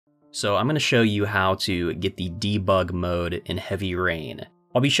So I'm going to show you how to get the debug mode in Heavy Rain.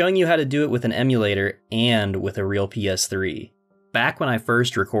 I'll be showing you how to do it with an emulator and with a real PS3. Back when I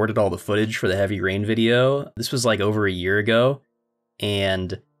first recorded all the footage for the Heavy Rain video, this was like over a year ago,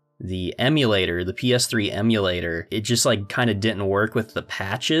 and the emulator, the PS3 emulator, it just like kind of didn't work with the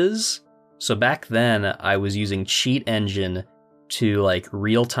patches. So back then I was using Cheat Engine to like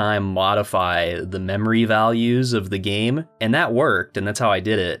real-time modify the memory values of the game, and that worked, and that's how I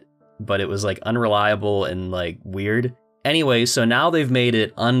did it, but it was like unreliable and like weird. Anyway, so now they've made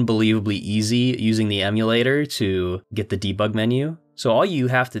it unbelievably easy using the emulator to get the debug menu. So all you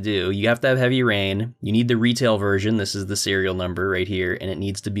have to do, you have to have Heavy Rain, you need the retail version, this is the serial number right here, and it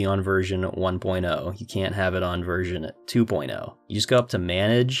needs to be on version 1.0. You can't have it on version 2.0. You just go up to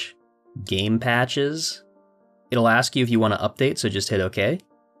Manage, Game Patches. It'll ask you if you want to update, so just hit OK.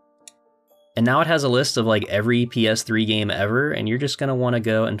 And now it has a list of like every PS3 game ever, and you're just going to want to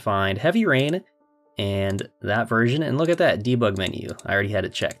go and find Heavy Rain and that version, and look at that debug menu. I already had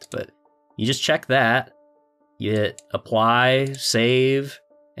it checked, but you just check that, you hit apply, save,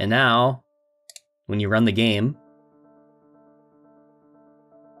 and now when you run the game,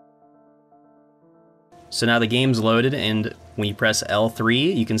 so now the game's loaded, and when you press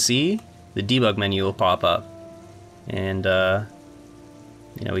L3, you can see the debug menu will pop up. And,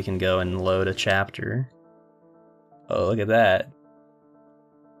 you know, we can go and load a chapter. Oh, look at that.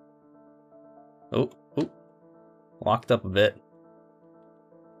 Oh, locked up a bit.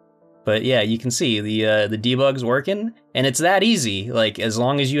 But yeah, you can see the debug's working, and it's that easy. Like, as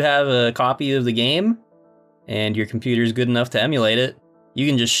long as you have a copy of the game, and your computer's good enough to emulate it, you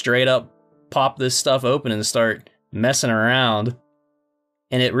can just straight up pop this stuff open and start messing around.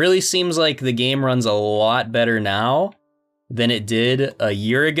 And it really seems like the game runs a lot better now than it did a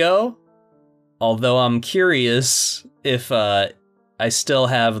year ago. Although I'm curious if I still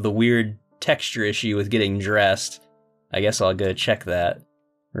have the weird texture issue with getting dressed. I guess I'll go check that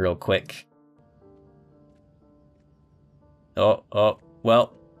real quick. Well,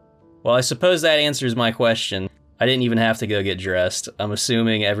 I suppose that answers my question. I didn't even have to go get dressed. I'm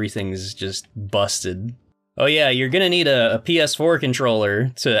assuming everything's just busted. Oh yeah, you're gonna need a PS4 controller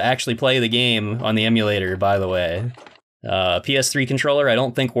to actually play the game on the emulator, by the way. PS3 controller I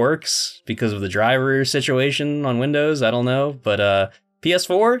don't think works because of the driver situation on Windows, I don't know, but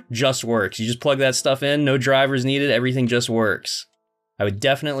PS4 just works. You just plug that stuff in, no drivers needed, everything just works. I would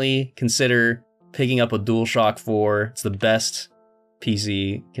definitely consider picking up a DualShock 4. It's the best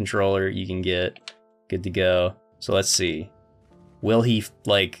PC controller you can get. Good to go. So let's see. Will he,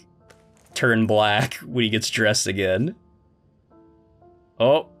 like, turn black when he gets dressed again?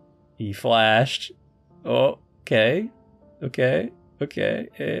 Oh, he flashed. Oh, okay. Okay.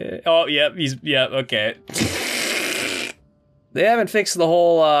 Oh, yep, okay. They haven't fixed the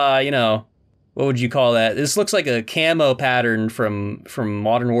whole, you know, what would you call that? This looks like a camo pattern from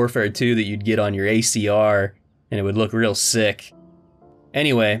Modern Warfare 2 that you'd get on your ACR, and it would look real sick.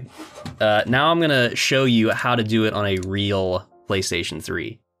 Anyway, now I'm gonna show you how to do it on a real PlayStation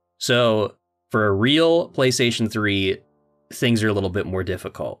 3. So, for a real PlayStation 3, things are a little bit more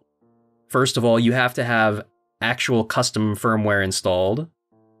difficult. First of all, you have to have actual custom firmware installed.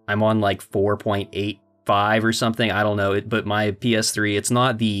 I'm on like 4.85 or something, I don't know, but my PS3, it's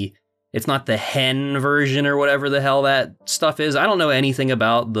not the hen version or whatever the hell that stuff is. I don't know anything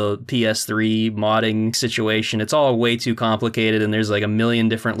about the PS3 modding situation. It's all way too complicated, and there's like a million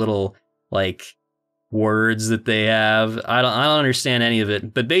different little like words that they have. I don't understand any of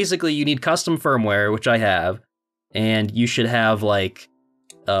it. But basically, you need custom firmware, which I have, and you should have like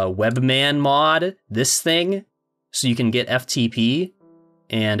a Webman mod, this thing, so you can get FTP.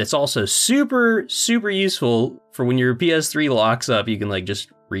 And it's also super useful for when your PS3 locks up, you can like just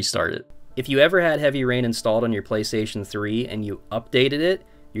restart it. If you ever had Heavy Rain installed on your PlayStation 3 and you updated it,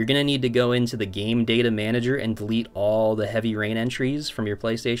 you're gonna need to go into the Game Data Manager and delete all the Heavy Rain entries from your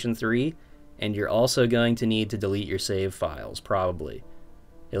PlayStation 3, and you're also going to need to delete your save files, probably.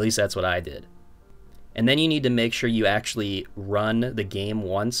 At least that's what I did. And then you need to make sure you actually run the game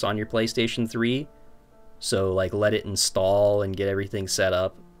once on your PlayStation 3, so like let it install and get everything set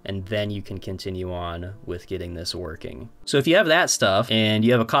up, and then you can continue on with getting this working. So if you have that stuff and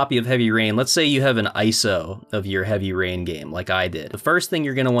you have a copy of Heavy Rain, let's say you have an ISO of your Heavy Rain game like I did. The first thing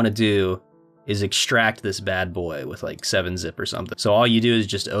you're gonna wanna do is extract this bad boy with like 7-zip or something. So all you do is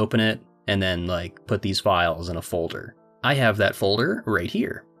just open it and then like put these files in a folder. I have that folder right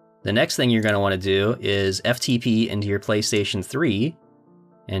here. The next thing you're gonna wanna do is FTP into your PlayStation 3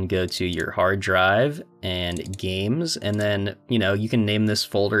 and go to your hard drive and games, and then, you know, you can name this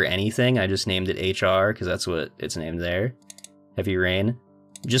folder anything. I just named it HR because that's what it's named there, Heavy Rain.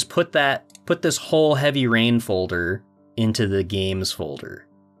 just put this whole Heavy Rain folder into the games folder.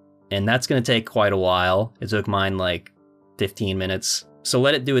 And that's going to take quite a while. It took mine like 15 minutes. So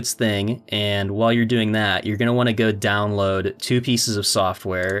let it do its thing, and while you're doing that, you're going to want to go download 2 pieces of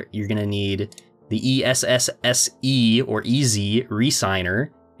software. You're going to need the ESSSE or EZ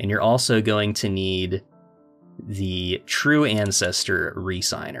resigner, and you're also going to need the True Ancestor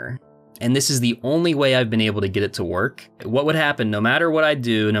resigner. And this is the only way I've been able to get it to work. What would happen, no matter what I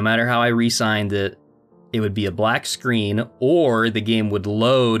do, no matter how I resigned it, it would be a black screen, or the game would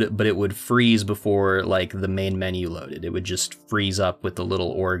load, but it would freeze before like the main menu loaded. It would just freeze up with the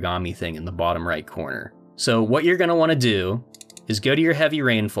little origami thing in the bottom right corner. So what you're gonna wanna do is go to your Heavy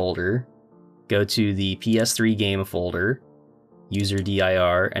Rain folder, go to the PS3 game folder, user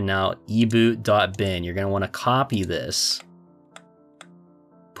dir, and now eboot.bin. You're gonna wanna copy this,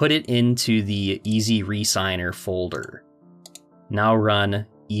 put it into the easy resigner folder. Now run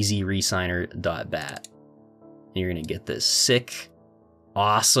easyresigner.bat. And you're gonna get this sick,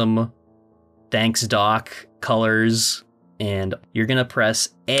 awesome, thanks doc colors, and you're gonna press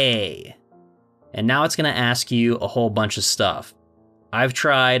A. And now it's gonna ask you a whole bunch of stuff. I've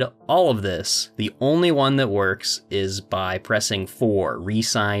tried all of this. The only one that works is by pressing 4,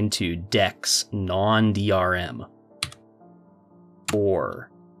 resign to DEX, non-DRM. 4.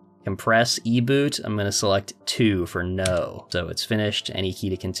 Compress eboot, I'm gonna select 2 for no. So it's finished, any key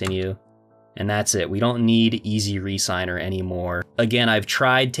to continue. And that's it. We don't need Easy Resigner anymore. Again, I've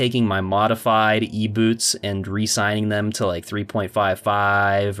tried taking my modified eboots and resigning them to like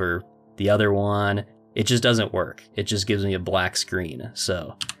 3.55 or the other one. It just doesn't work. It just gives me a black screen.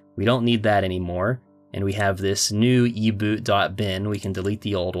 So we don't need that anymore. And we have this new eboot.bin. We can delete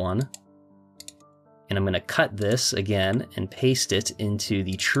the old one. And I'm gonna cut this again and paste it into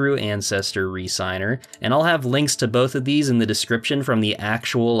the True Ancestor resigner. And I'll have links to both of these in the description from the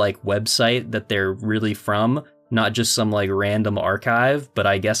actual like website that they're really from, not just some like random archive, but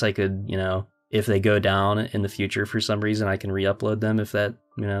I guess I could, you know, if they go down in the future for some reason, I can re-upload them if that,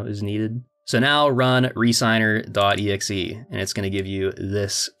 you know, is needed. So now run resigner.exe and it's gonna give you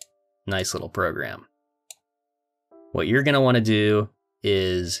this nice little program. What you're gonna wanna do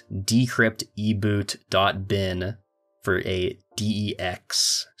is decrypt eboot.bin for a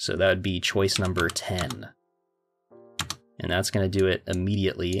DEX. So that would be choice number 10. And that's going to do it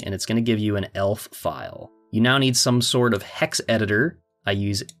immediately, and it's going to give you an ELF file. You now need some sort of hex editor. I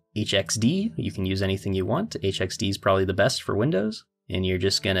use HXD. You can use anything you want. HXD is probably the best for Windows. And you're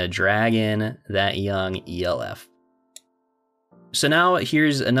just going to drag in that young ELF. So now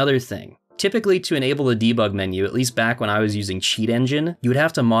here's another thing. Typically, to enable the debug menu, at least back when I was using Cheat Engine, you would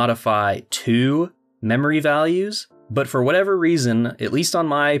have to modify 2 memory values, but for whatever reason, at least on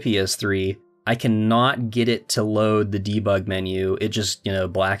my PS3, I cannot get it to load the debug menu. It just, you know,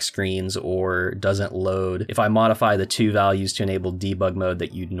 black screens or doesn't load if I modify the 2 values to enable debug mode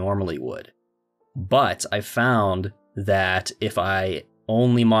that you normally would. But I found that if I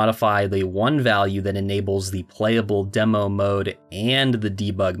only modify the 1 value that enables the playable demo mode and the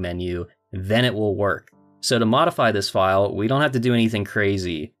debug menu, then it will work. So to modify this file, we don't have to do anything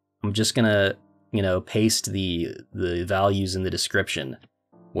crazy. I'm just gonna, you know, paste the values in the description.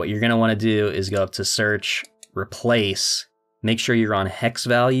 What you're gonna wanna do is go up to search, replace, make sure you're on hex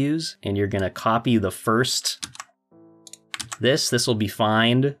values, and you're gonna copy the first, this will be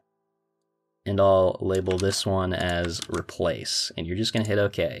find, and I'll label this one as replace, and you're just gonna hit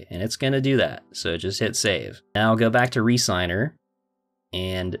OK, and it's gonna do that, so just hit save. Now go back to resigner,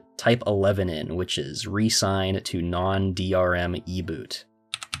 and type 11 in, which is resign to non-DRM eboot.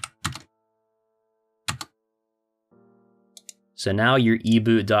 So now your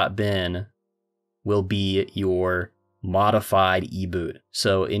eboot.bin will be your modified eboot.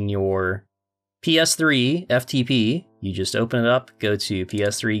 So in your PS3 FTP, you just open it up, go to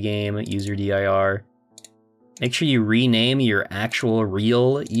PS3 game, user dir, make sure you rename your actual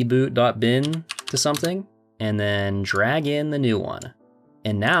real eboot.bin to something, and then drag in the new one.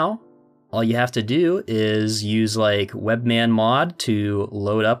 And now, all you have to do is use like Webman mod to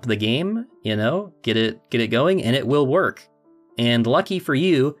load up the game, you know, get it going, and it will work. And lucky for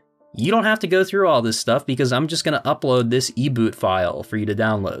you, you don't have to go through all this stuff because I'm just gonna upload this eboot file for you to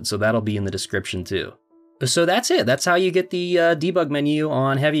download, so that'll be in the description too. So that's it, that's how you get the debug menu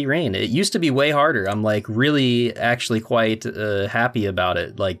on Heavy Rain. It used to be way harder. I'm like really actually quite happy about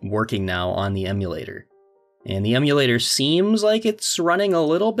it, like working now on the emulator. And the emulator seems like it's running a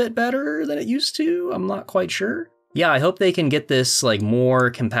little bit better than it used to. I'm not quite sure. Yeah, I hope they can get this like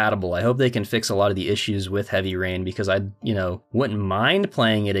more compatible. I hope they can fix a lot of the issues with Heavy Rain because I, you know, wouldn't mind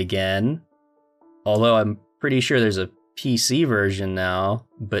playing it again. Although I'm pretty sure there's a PC version now,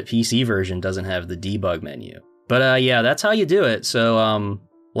 but PC version doesn't have the debug menu. But yeah, that's how you do it. So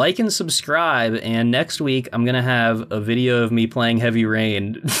like and subscribe, and next week I'm gonna have a video of me playing Heavy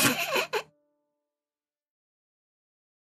Rain.